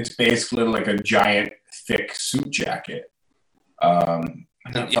it's basically a giant thick suit jacket.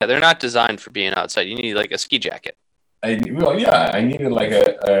 Yeah, they're not designed for being outside. You need a ski jacket. I needed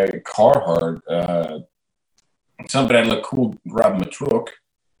a Carhartt, something that looked cool, robbing my truck.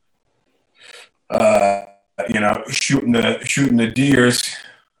 Shooting the deers.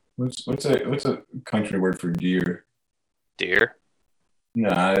 What's a country word for deer? Deer? No,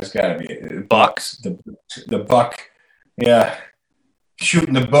 there's gotta be bucks. The buck. Yeah,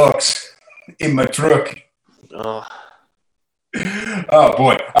 shooting the bucks in my truck. Oh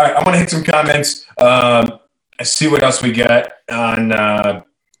boy! All right, I'm gonna hit some comments. See what else we got on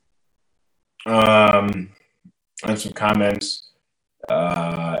some comments.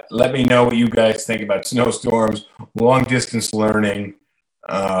 Let me know what you guys think about snowstorms, long distance learning,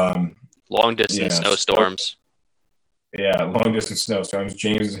 long distance snowstorms. Yeah, long distance snowstorms.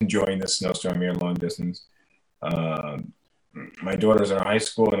 James is enjoying this snowstorm here, long distance. My daughter's in high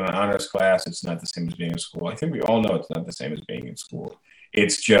school in an honors class. It's not the same as being in school. I think we all know it's not the same as being in school.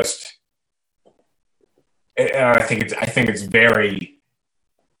 It's just, I think it's very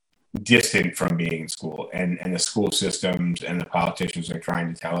distant from being in school, and the school systems and the politicians are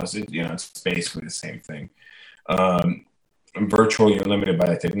trying to tell us it's basically the same thing. Virtual, you're limited by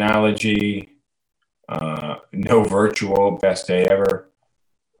the technology. No virtual, best day ever.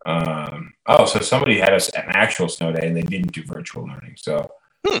 So somebody had an actual snow day and they didn't do virtual learning. So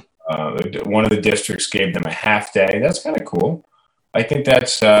one of the districts gave them a half day. That's kind of cool. I think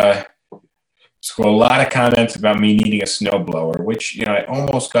that's so a lot of comments about me needing a snowblower, which, I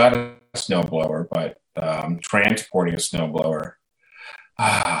almost got a snowblower, but transporting a snowblower.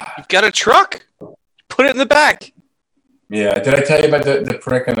 You've got a truck? Put it in the back. Yeah. Did I tell you about the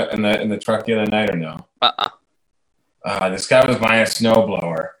prick in the truck the other night or no? This guy was buying a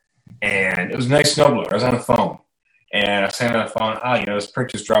snowblower, and it was a nice snowblower. I was on the phone, and I was saying on the phone, this prick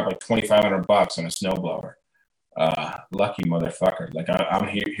just dropped $2,500 on a snowblower. Lucky motherfucker. I'm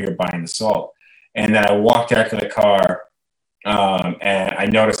here buying the salt. And then I walked out to the car, and I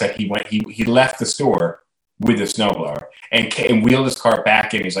noticed that he left the store with the snowblower and wheeled his car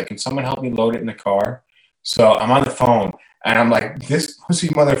back in. He's like, "Can someone help me load it in the car?" So I'm on the phone, and I'm like, "This pussy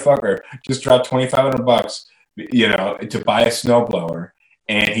motherfucker just dropped $2,500, to buy a snowblower,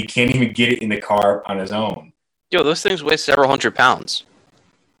 and he can't even get it in the car on his own." Yo, those things weigh several hundred pounds.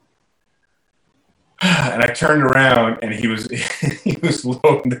 And I turned around, and he was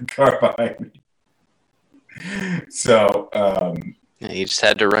loading the car behind me. So you just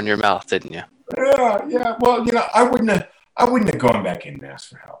had to run your mouth, didn't you? Yeah. Well, I wouldn't have gone back in and asked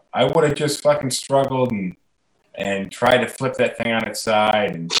for help. I would have just fucking struggled and tried to flip that thing on its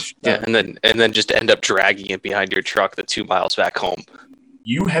side and then just end up dragging it behind your truck the 2 miles back home.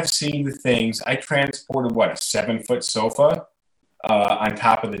 You have seen the things. I transported a 7-foot sofa on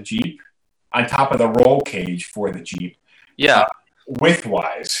top of the Jeep, on top of the roll cage for the Jeep. Yeah.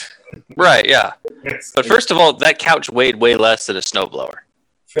 Widthwise. Right, yeah. But first of all, that couch weighed way less than a snowblower.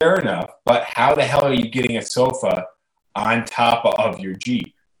 Fair enough, but how the hell are you getting a sofa on top of your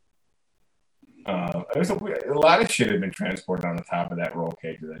Jeep? There's a lot of shit had been transported on the top of that roll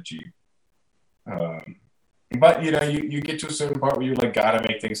cage of that Jeep. But you get to a certain part where you like gotta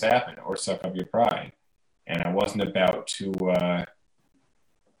make things happen or suck up your pride. And I wasn't about to,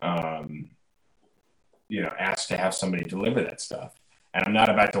 ask to have somebody deliver that stuff. And I'm not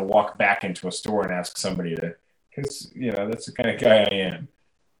about to walk back into a store and ask somebody to, because that's the kind of guy I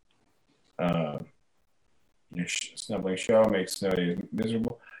am. Snubbling show makes snow days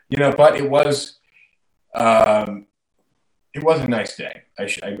miserable. But it was a nice day.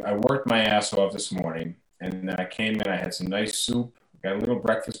 I worked my ass off this morning, and then I came in. I had some nice soup. Got a little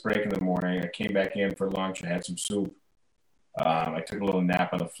breakfast break in the morning. I came back in for lunch. I had some soup. I took a little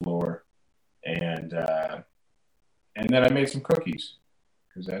nap on the floor, and then I made some cookies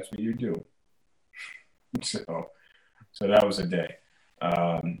because that's what you do. So that was a day.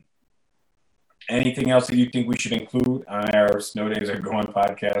 Anything else that you think we should include on our Snow Days Are Gone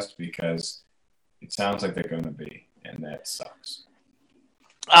podcast? Because it sounds like they're going to be, and that sucks.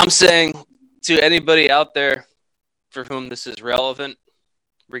 I'm saying to anybody out there for whom this is relevant,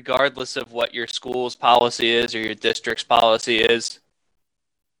 regardless of what your school's policy is or your district's policy is,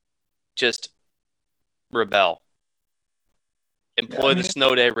 just rebel. Employ the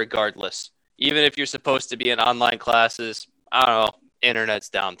snow day regardless. Even if you're supposed to be in online classes, I don't know, internet's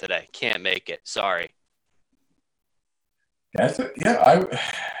down today. Can't make it. Sorry. That's it. Yeah,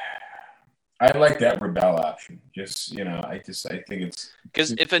 I like that rebel option. Just, I think it's...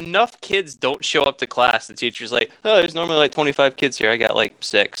 Because if enough kids don't show up to class, the teacher's like, oh, there's normally like 25 kids here. I got like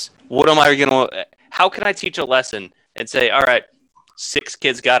 6. What am I going to... How can I teach a lesson and say, all right, 6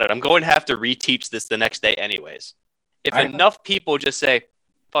 kids got it. I'm going to have to reteach this the next day anyways. If enough people just say,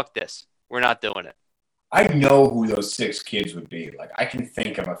 fuck this, we're not doing it. I know who those 6 kids would be. Like, I can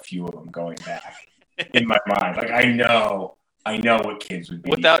think of a few of them going back in my mind. Like, I know what kids would be.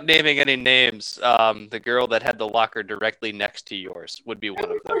 Without naming any names, the girl that had the locker directly next to yours would be one of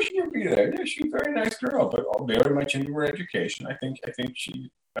them. She would be there. Yeah, she's a very nice girl, but very much into her education. I think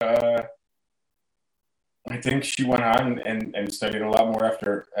she went on and studied a lot more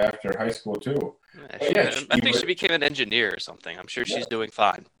after high school too. I think she became an engineer or something. I'm sure she's doing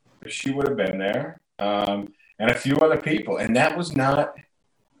fine. She would have been there, and a few other people, and that was not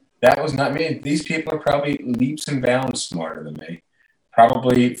me. These people are probably leaps and bounds smarter than me.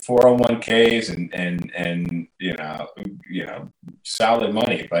 Probably 401ks and solid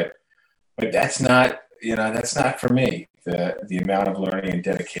money, but that's not for me. The amount of learning and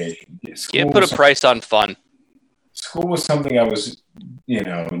dedication. Can't put a price on fun. School was something I was,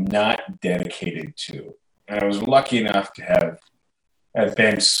 not dedicated to, and I was lucky enough to have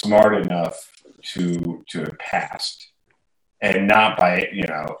been smart enough to have passed, and not by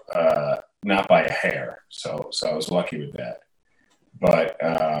a hair. So I was lucky with that. But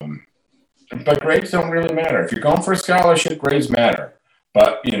grades don't really matter. If you're going for a scholarship, grades matter.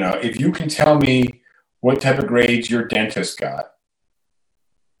 But if you can tell me what type of grades your dentist got,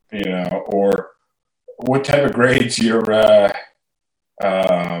 or what type of grades your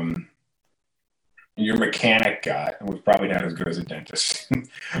mechanic got, it was probably not as good as a dentist.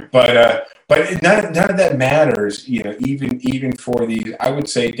 but none of that matters. Even for these, I would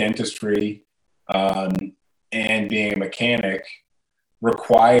say dentistry and being a mechanic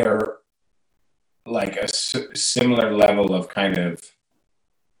require like a similar level of kind of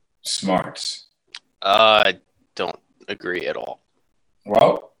smarts. I don't agree at all.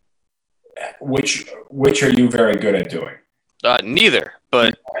 Well, which are you very good at doing? Neither,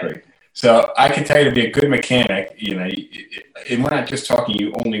 but so I can tell you to be a good mechanic, and we're not just talking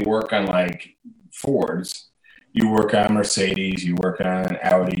you only work on like Fords. You work on Mercedes, you work on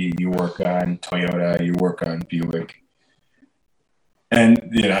Audi, you work on Toyota, you work on Buick. And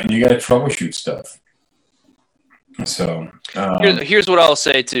you got to troubleshoot stuff. So here's what I'll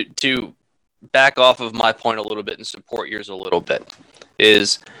say to back off of my point a little bit and support yours a little bit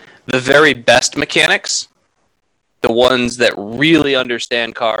is the very best mechanics, the ones that really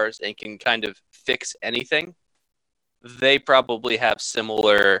understand cars and can kind of fix anything, they probably have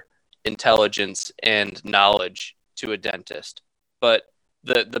similar intelligence and knowledge to a dentist. But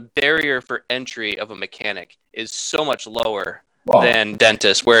the barrier for entry of a mechanic is so much lower than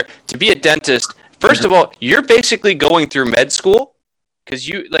dentist, where to be a dentist, first of all, you're basically going through med school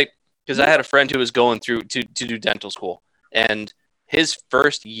because I had a friend who was going through to do dental school, and his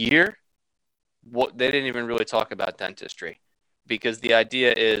first year, they didn't even really talk about dentistry because the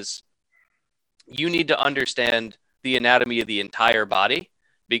idea is you need to understand the anatomy of the entire body,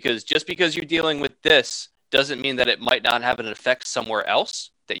 because just because you're dealing with this doesn't mean that it might not have an effect somewhere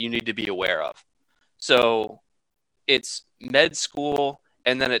else that you need to be aware of. So it's med school,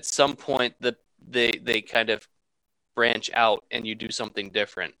 and then at some point they kind of branch out and you do something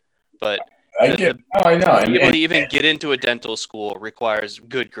different. But I get. Oh, I know. To be able to even get into a dental school requires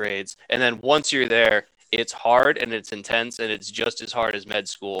good grades, and then once you're there, it's hard and it's intense, and it's just as hard as med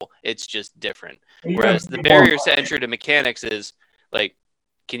school. It's just different. Whereas the barriers to entry to mechanics is like,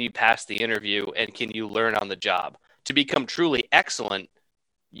 can you pass the interview and can you learn on the job? To become truly excellent,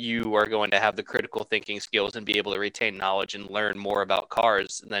 you are going to have the critical thinking skills and be able to retain knowledge and learn more about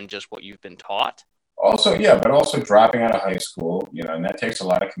cars than just what you've been taught. Also, yeah, but also dropping out of high school, and that takes a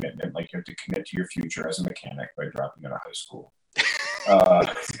lot of commitment. Like, you have to commit to your future as a mechanic by dropping out of high school.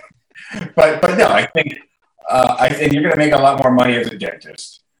 But no, I think you're going to make a lot more money as a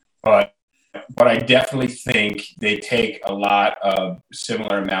dentist. But I definitely think they take a lot of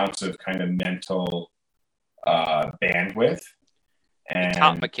similar amounts of kind of mental bandwidth and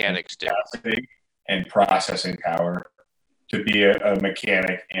top mechanics do, and processing power to be a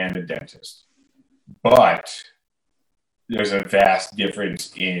mechanic and a dentist. But there's a vast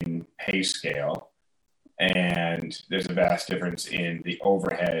difference in pay scale, and there's a vast difference in the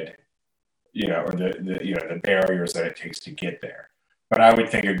overhead, or the barriers that it takes to get there. But I would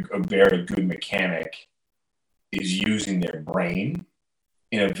think a very good mechanic is using their brain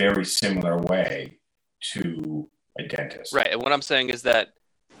in a very similar way to a dentist. Right. And what I'm saying is that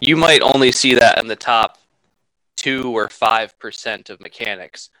you might only see that in the top 2 or 5% of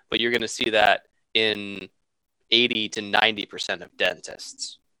mechanics, but you're going to see that in 80 to 90% of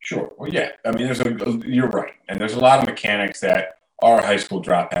dentists. Sure. Well, yeah. I mean, you're right. And there's a lot of mechanics that are high school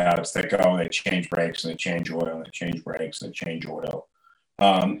dropouts that go and they change brakes and they change oil and they change brakes and they change oil.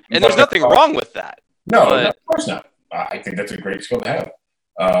 And there's nothing wrong with that. No, of course not. I think that's a great skill to have.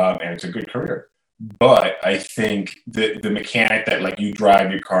 And it's a good career. But I think the mechanic that, like, you drive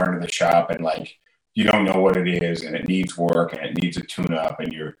your car into the shop and, like, you don't know what it is and it needs work and it needs a tune-up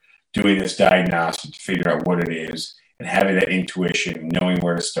and you're doing this diagnostic to figure out what it is and having that intuition, knowing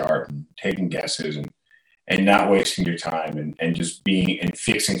where to start and taking guesses and not wasting your time and just being and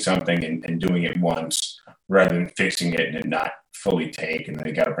fixing something and doing it once rather than fixing it and it not fully take and then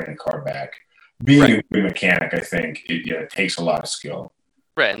you got to bring the car back. Being a good mechanic, I think, it takes a lot of skill.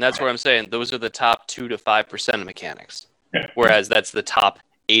 Right, and that's what I'm saying. Those are the top 2 to 5% of mechanics, whereas that's the top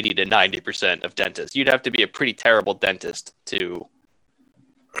 80 to 90% of dentists. You'd have to be a pretty terrible dentist to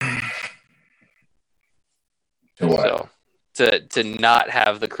not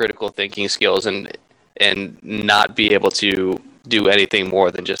have the critical thinking skills and not be able to do anything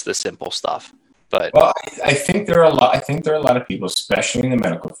more than just the simple stuff. But I think there are a lot of people, especially in the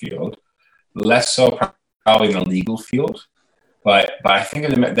medical field, less so probably in the legal field. But I think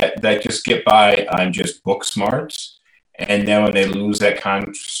of them that just get by on just book smarts, and then when they lose that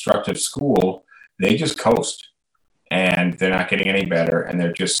construct of school, they just coast, and they're not getting any better, and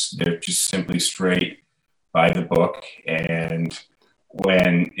they're just simply straight by the book. And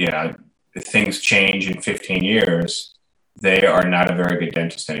when things change in 15 years, they are not a very good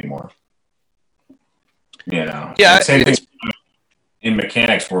dentist anymore. Yeah, same thing in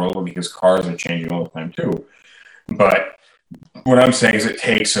mechanics world because cars are changing all the time too, but. What I'm saying is it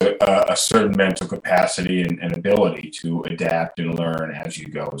takes a certain mental capacity and ability to adapt and learn as you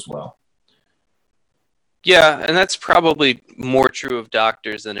go as well. Yeah, and that's probably more true of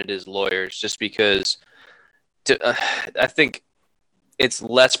doctors than it is lawyers, just because I think it's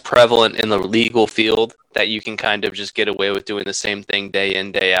less prevalent in the legal field that you can kind of just get away with doing the same thing day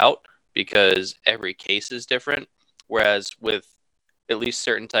in, day out, because every case is different. Whereas with at least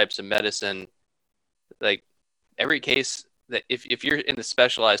certain types of medicine, like every case, that if you're in the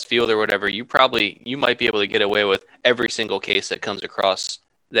specialized field or whatever, you might be able to get away with every single case that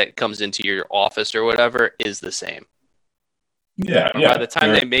comes into your office or whatever is the same. Yeah. By the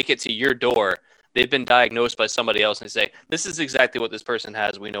time they make it to your door, they've been diagnosed by somebody else and they say, this is exactly what this person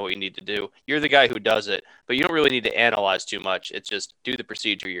has. We know what you need to do. You're the guy who does it, but you don't really need to analyze too much. It's just do the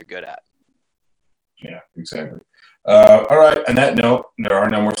procedure you're good at. Yeah, exactly. All right. On that note, there are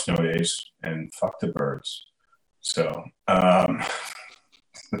no more snow days and fuck the birds. So,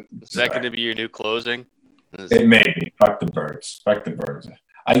 is that going to be your new closing? It may be. Fuck the birds. Fuck the birds.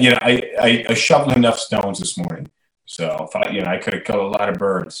 I shoveled enough stones this morning, so I could have killed a lot of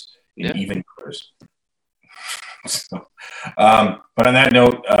birds in even numbers. So, but on that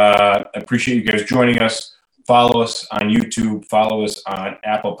note, I appreciate you guys joining us. Follow us on YouTube. Follow us on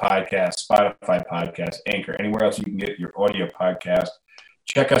Apple Podcasts, Spotify Podcasts, Anchor, anywhere else you can get your audio podcast.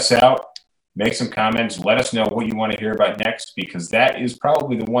 Check us out. Make some comments. Let us know what you want to hear about next, because that is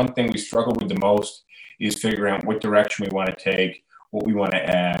probably the one thing we struggle with the most is figuring out what direction we want to take, what we want to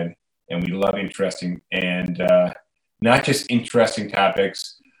add. And we love interesting and not just interesting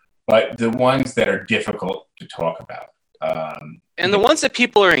topics, but the ones that are difficult to talk about. And the ones that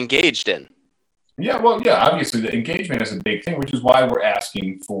people are engaged in. Yeah, well, yeah, obviously the engagement is a big thing, which is why we're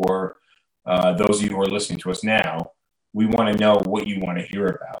asking for those of you who are listening to us now. We want to know what you want to hear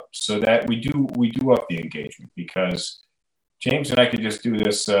about, so that we do up the engagement, because James and I could just do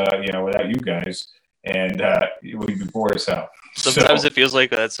this, without you guys, and we'd be bored as hell. Sometimes it feels like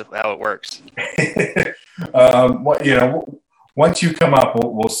that's how it works. Once you come up,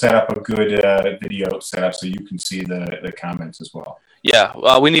 we'll set up a good video setup so you can see the comments as well.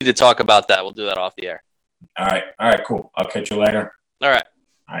 Yeah, we need to talk about that. We'll do that off the air. All right, cool. I'll catch you later. All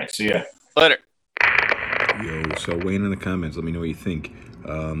right, See ya. later. Yo, so weigh in the comments. Let me know what you think.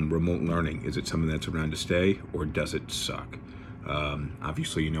 Remote learning, is it something that's around to stay, or does it suck?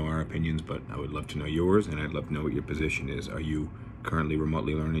 Obviously, you know our opinions, but I would love to know yours, and I'd love to know what your position is. Are you currently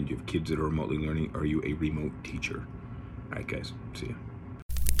remotely learning? Do you have kids that are remotely learning? Are you a remote teacher? All right, guys. See ya.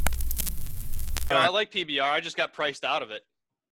 I like PBR. I just got priced out of it.